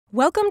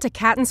Welcome to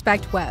Cat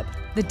Inspect Web,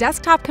 the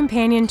desktop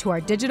companion to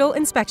our digital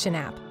inspection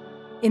app.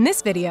 In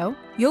this video,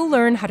 you'll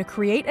learn how to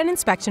create an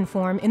inspection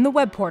form in the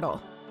web portal.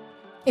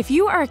 If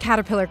you are a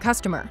Caterpillar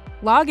customer,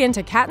 log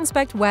into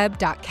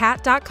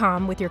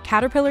catinspectweb.cat.com with your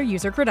Caterpillar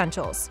user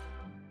credentials.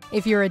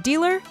 If you're a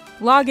dealer,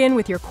 log in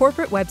with your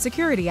corporate web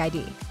security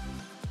ID.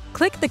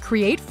 Click the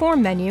Create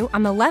Form menu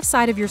on the left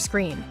side of your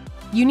screen.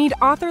 You need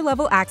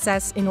author-level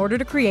access in order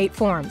to create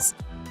forms.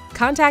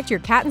 Contact your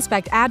Cat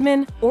Inspect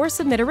admin or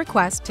submit a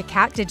request to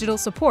Cat Digital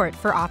Support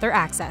for author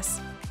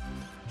access.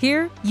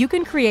 Here, you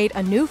can create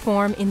a new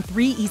form in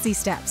 3 easy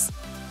steps.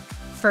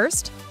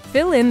 First,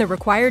 fill in the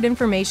required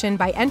information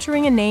by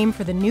entering a name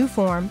for the new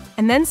form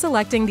and then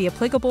selecting the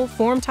applicable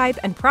form type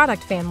and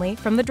product family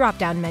from the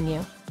drop-down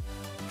menu.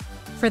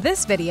 For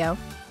this video,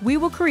 we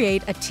will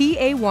create a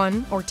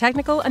TA1 or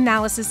Technical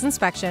Analysis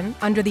Inspection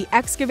under the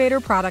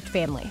Excavator product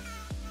family.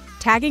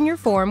 Tagging your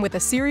form with a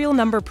serial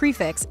number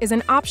prefix is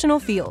an optional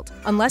field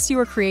unless you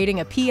are creating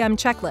a PM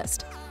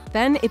checklist.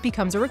 Then it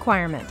becomes a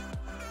requirement.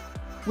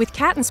 With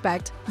Cat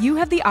Inspect, you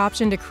have the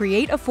option to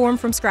create a form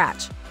from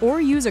scratch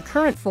or use a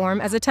current form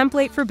as a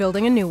template for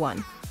building a new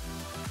one.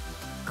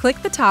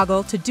 Click the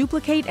toggle to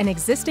duplicate an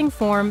existing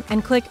form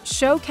and click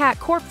Show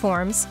Cat Corp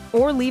Forms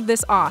or leave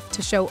this off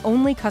to show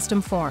only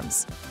custom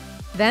forms.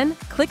 Then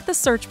click the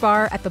search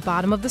bar at the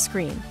bottom of the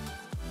screen.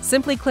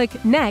 Simply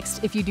click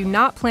Next if you do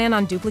not plan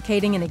on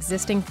duplicating an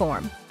existing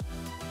form.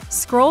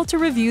 Scroll to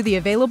review the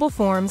available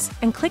forms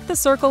and click the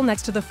circle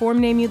next to the form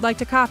name you'd like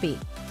to copy.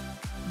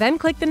 Then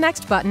click the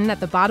Next button at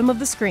the bottom of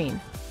the screen.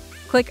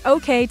 Click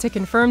OK to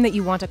confirm that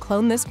you want to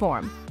clone this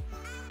form.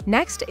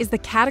 Next is the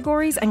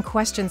Categories and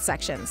Questions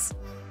sections.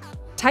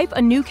 Type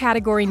a new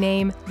category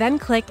name, then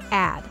click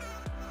Add.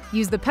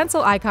 Use the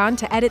pencil icon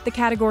to edit the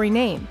category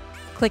name.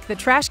 Click the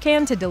trash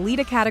can to delete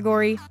a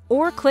category,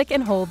 or click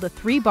and hold the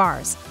 3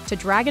 bars to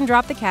drag and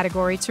drop the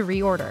category to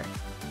reorder.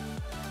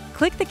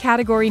 Click the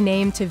category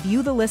name to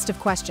view the list of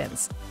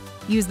questions.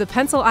 Use the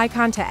pencil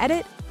icon to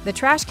edit, the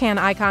trash can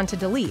icon to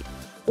delete,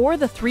 or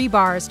the 3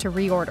 bars to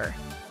reorder.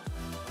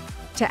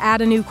 To add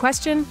a new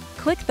question,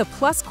 click the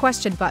plus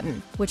question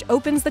button, which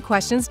opens the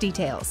question's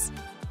details.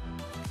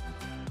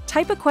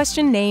 Type a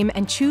question name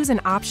and choose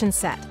an option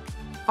set.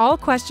 All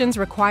questions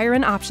require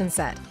an option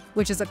set,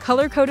 which is a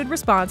color-coded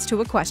response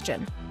to a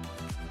question.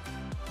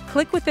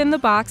 Click within the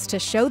box to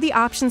show the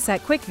option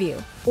set quick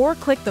view, or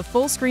click the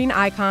full screen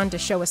icon to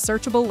show a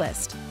searchable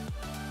list.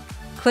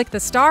 Click the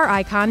star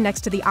icon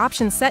next to the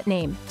option set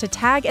name to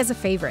tag as a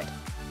favorite.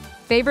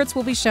 Favorites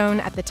will be shown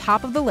at the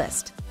top of the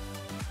list.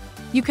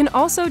 You can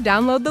also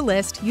download the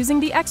list using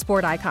the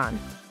export icon.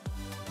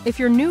 If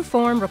your new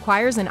form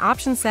requires an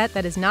option set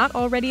that is not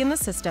already in the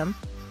system,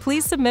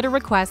 please submit a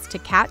request to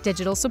Cat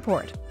Digital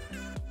Support.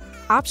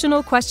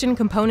 Optional question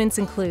components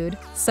include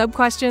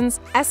sub-questions,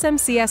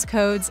 SMCS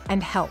codes,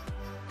 and help.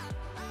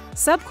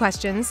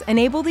 Sub-questions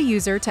enable the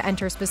user to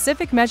enter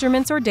specific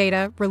measurements or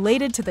data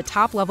related to the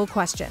top-level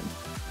question.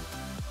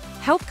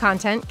 Help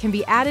content can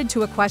be added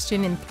to a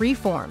question in 3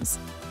 forms: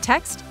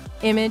 text,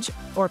 image,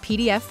 or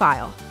PDF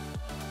file.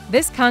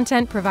 This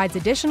content provides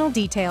additional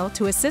detail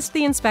to assist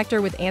the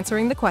inspector with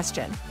answering the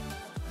question.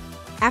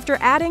 After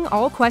adding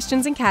all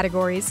questions and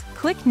categories,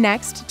 click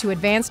Next to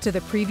advance to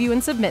the Preview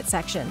and Submit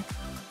section.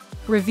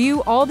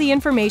 Review all the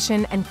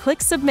information and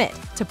click Submit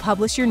to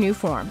publish your new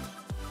form.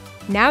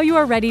 Now you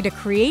are ready to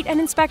create an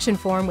inspection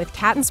form with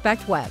Cat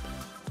Inspect Web.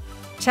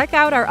 Check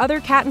out our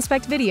other Cat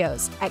Inspect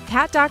videos at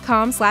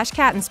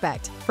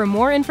cat.com/catinspect for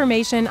more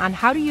information on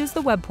how to use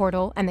the web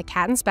portal and the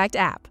Cat Inspect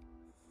app.